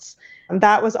results. And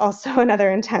that was also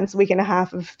another intense week and a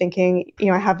half of thinking,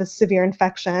 I have this severe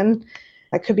infection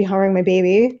that could be harming my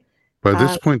baby. By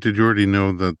this point, did you already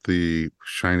know that the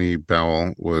shiny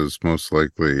bowel was most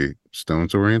likely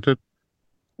stones oriented?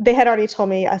 They had already told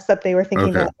me, yes, that they were thinking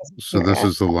Okay, that. so this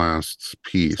is the last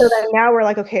piece. So then now we're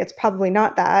like, okay, it's probably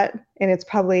not that, and it's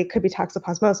probably could be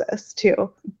toxoplasmosis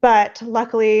too. But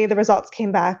luckily, the results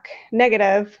came back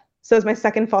negative. So it was my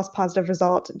second false positive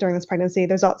result during this pregnancy.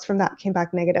 The results from that came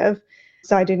back negative.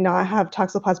 So I did not have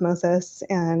toxoplasmosis,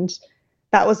 and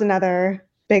that was another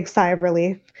big sigh of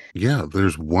relief. Yeah,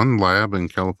 there's one lab in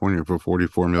California for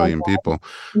 44 million people.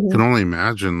 Mm-hmm. Can only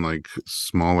imagine like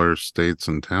smaller states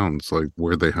and towns, like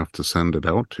where they have to send it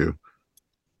out to.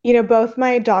 Both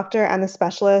my doctor and the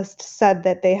specialist said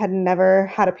that they had never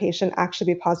had a patient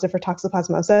actually be positive for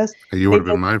toxoplasmosis. You would have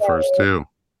been my first too.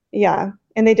 Yeah.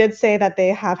 And they did say that they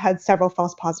have had several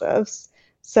false positives.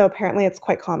 So apparently it's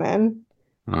quite common.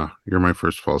 You're my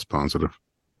first false positive.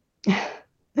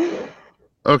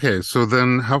 Okay, so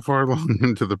then how far along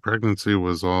into the pregnancy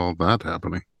was all that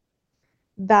happening?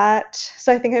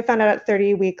 So I think I found out at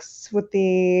 30 weeks with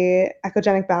the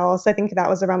echogenic bowel. So I think that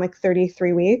was around like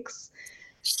 33 weeks.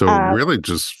 So really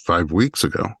just 5 weeks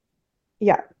ago.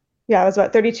 Yeah. Yeah, it was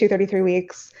about 32, 33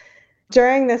 weeks.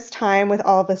 During this time with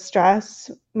all the stress,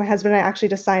 my husband and I actually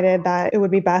decided that it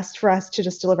would be best for us to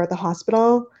just deliver at the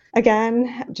hospital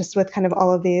again, just with kind of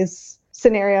all of these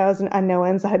scenarios and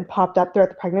unknowns that had popped up throughout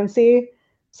the pregnancy.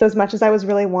 So as much as I was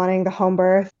really wanting the home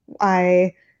birth,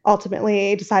 I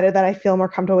ultimately decided that I feel more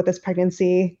comfortable with this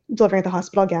pregnancy delivering at the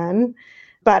hospital again.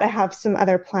 But I have some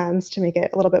other plans to make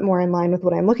it a little bit more in line with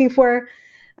what I'm looking for.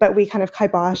 But we kind of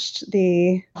kiboshed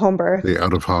the home birth. The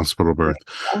out of hospital birth.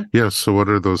 Yeah. So what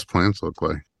are those plans look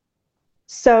like?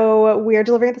 So we're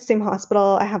delivering at the same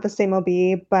hospital. I have the same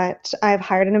OB, but I've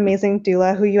hired an amazing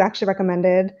doula who you actually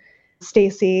recommended,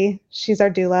 Stacy. She's our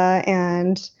doula,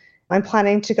 and I'm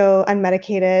planning to go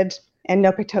unmedicated and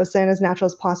no Pitocin as natural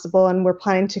as possible. And we're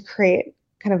planning to create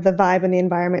kind of the vibe and the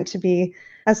environment to be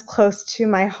as close to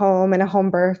my home and a home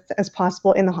birth as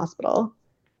possible in the hospital.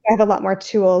 I have a lot more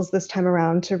tools this time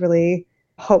around to really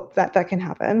hope that that can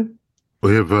happen.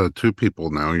 We have two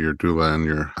people now, your doula and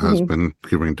your husband,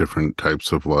 giving different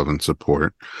types of love and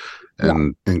support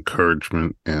and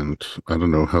encouragement and, I don't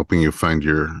know, helping you find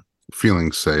your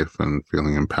feeling safe and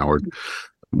feeling empowered.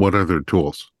 What other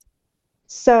tools?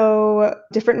 So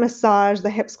different massage, the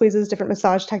hip squeezes, different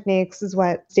massage techniques is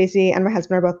what Stacy and my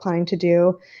husband are both planning to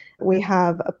do. We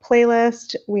have a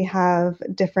playlist. We have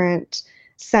different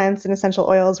scents and essential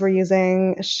oils we're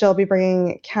using. She'll be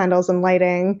bringing candles and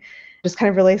lighting, just kind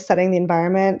of really setting the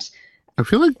environment. I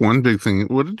feel like one big thing,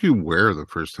 what did you wear the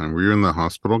first time? Were you in the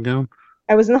hospital gown?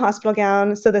 I was in the hospital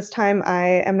gown. So this time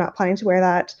I am not planning to wear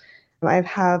that. I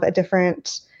have a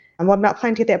different, well, I'm not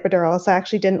planning to get the epidural. So I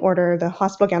actually didn't order the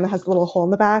hospital gown that has a little hole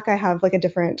in the back. I have like a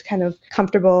different kind of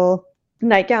comfortable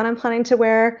nightgown I'm planning to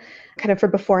wear kind of for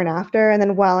before and after. And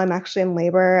then while I'm actually in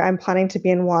labor, I'm planning to be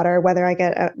in water, whether I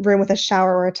get a room with a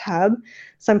shower or a tub.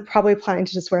 So I'm probably planning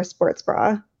to just wear a sports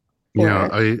bra. Yeah,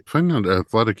 I find that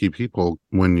athletic-y people,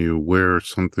 when you wear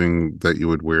something that you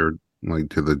would wear like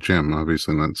to the gym,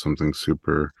 obviously not something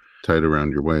super tight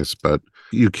around your waist, but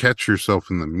you catch yourself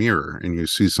in the mirror and you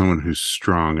see someone who's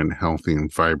strong and healthy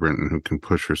and vibrant and who can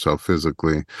push herself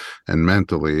physically and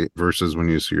mentally versus when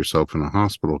you see yourself in a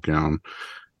hospital gown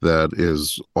that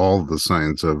is all the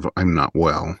signs of I'm not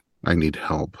well. I need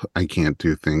help. I can't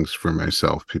do things for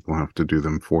myself. People have to do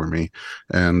them for me.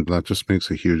 And that just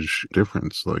makes a huge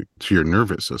difference, like to your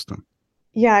nervous system.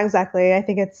 Yeah, exactly. I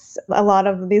think it's a lot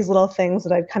of these little things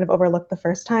that I'd kind of overlooked the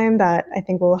first time that I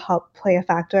think will help play a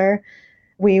factor.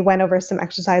 We went over some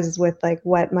exercises with like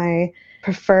what my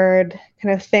preferred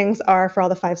kind of things are for all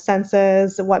the five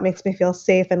senses, what makes me feel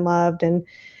safe and loved, and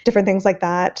different things like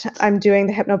that. I'm doing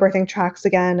the hypnobirthing tracks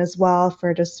again as well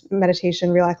for just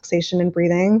meditation, relaxation, and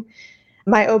breathing.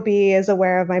 My OB is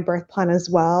aware of my birth plan as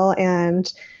well,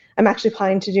 and I'm actually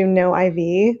planning to do no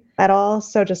IV at all.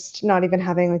 So just not even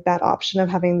having like that option of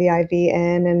having the IV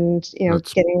in and,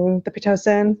 That's getting the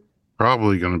Pitocin.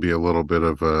 probably going to be a little bit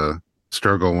of a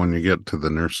struggle when you get to the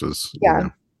nurses. Yeah.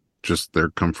 Just their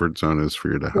comfort zone is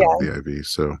for you to have Yeah. the IV.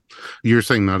 So you're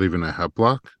saying not even a hep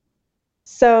block?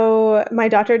 So my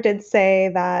doctor did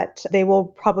say that they will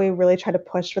probably really try to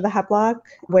push for the hep block,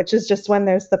 which is just when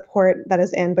there's the port that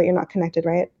is in, but you're not connected,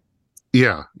 right?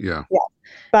 Yeah. Yeah.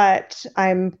 But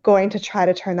I'm going to try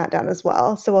to turn that down as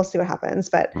well. So we'll see what happens.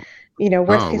 But, worst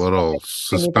Oh, a case little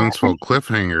scenario, suspenseful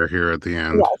cliffhanger here at the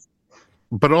end. yes.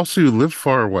 But also you live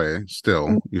far away still.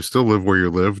 Mhm. You still live where you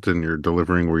lived and you're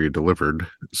delivering where you delivered.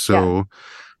 So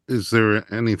is there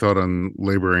any thought on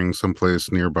laboring someplace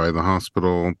nearby the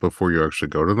hospital before you actually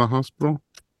go to the hospital?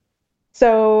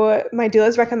 So my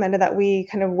doula's recommended that we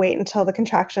kind of wait until the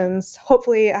contractions.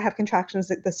 Hopefully I have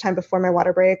contractions at this time before my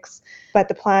water breaks. But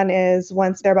the plan is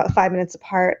once they're about 5 minutes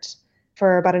apart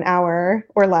for about an hour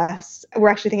or less, we're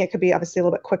actually thinking it could be obviously a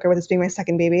little bit quicker with this being my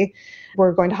second baby.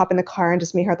 We're going to hop in the car and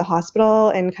just meet her at the hospital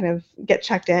and kind of get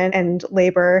checked in and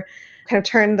labor, kind of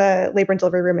turn the labor and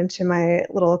delivery room into my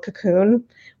little cocoon.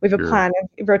 We have a plan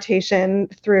of rotation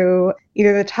through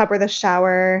either the tub or the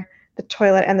shower, the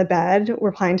toilet and the bed.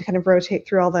 We're planning to kind of rotate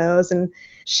through all those. And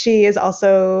she is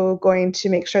also going to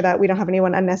make sure that we don't have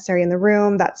anyone unnecessary in the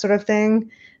room, that sort of thing,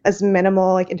 as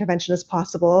minimal like intervention as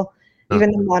possible. Even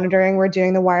the monitoring, we're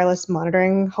doing the wireless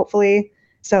monitoring, hopefully.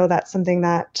 So that's something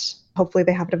that hopefully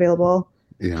they have it available.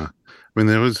 Yeah. I mean,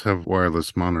 they always have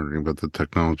wireless monitoring, but the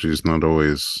technology is not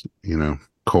always,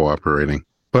 cooperating.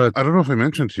 But I don't know if I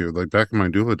mentioned to you, like back in my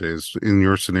doula days, in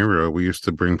your scenario, we used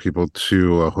to bring people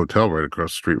to a hotel right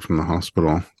across the street from the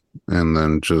hospital and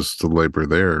then just labor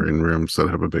there in rooms that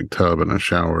have a big tub and a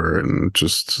shower and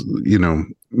just,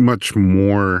 much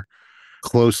more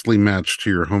closely matched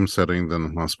to your home setting than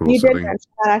the hospital You did setting.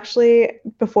 mention that actually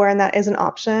before, and that is an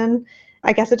option.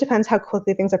 I guess it depends how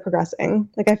quickly things are progressing.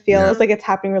 Like I feel like it's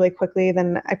happening really quickly,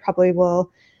 then I probably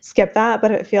will skip that. But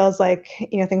if it feels like,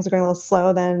 things are going a little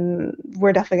slow, then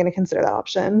we're definitely going to consider that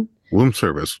option. Womb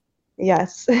service.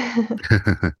 Yes.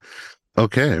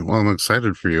 Okay, well, I'm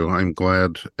excited for you. I'm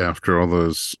glad after all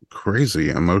those crazy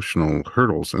emotional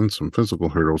hurdles and some physical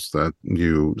hurdles that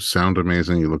you sound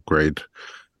amazing, you look great,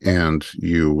 and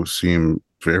you seem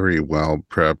very well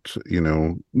prepped,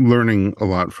 learning a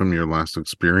lot from your last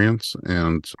experience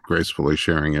and gracefully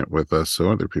sharing it with us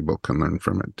so other people can learn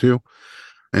from it too.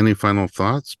 Any final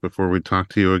thoughts before we talk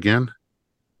to you again?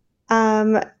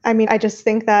 I just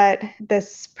think that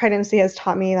this pregnancy has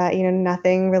taught me that,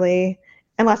 nothing really,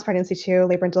 and last pregnancy too,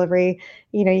 labor and delivery,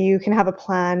 you can have a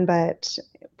plan, but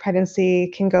pregnancy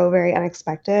can go very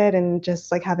unexpected. And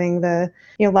just like having the,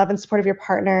 love and support of your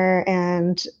partner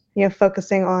and,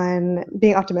 focusing on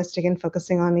being optimistic and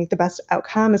focusing on the best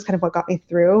outcome is kind of what got me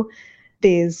through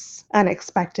these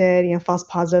unexpected, false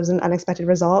positives and unexpected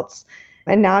results.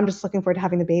 And now I'm just looking forward to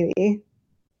having the baby.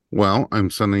 Well, I'm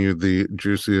sending you the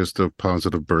juiciest of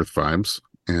positive birth vibes.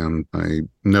 And I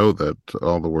know that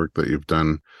all the work that you've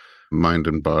done, mind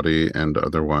and body and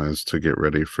otherwise, to get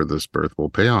ready for this birth will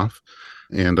pay off.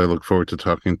 And I look forward to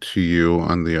talking to you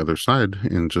on the other side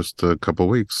in just a couple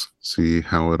weeks, see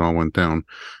how it all went down.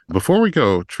 Before we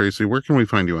go, Traci, where can we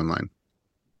find you online?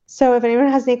 So if anyone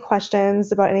has any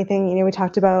questions about anything, we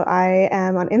talked about, I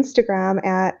am on Instagram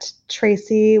at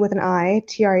Traci with an I,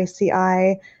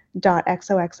 Traci.xoxo.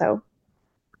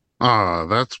 Ah,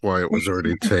 that's why it was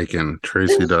already taken.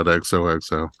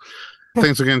 Traci.xoxo.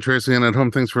 Thanks again, Traci. And at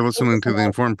home, thanks for Thank you listening so to the much.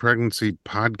 Informed Pregnancy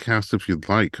podcast. If you'd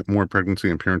like more pregnancy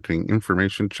and parenting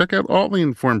information, check out all the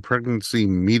Informed Pregnancy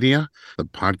media, the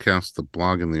podcast, the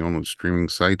blog, and the online streaming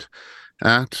site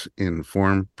at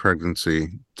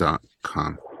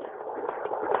informedpregnancy.com.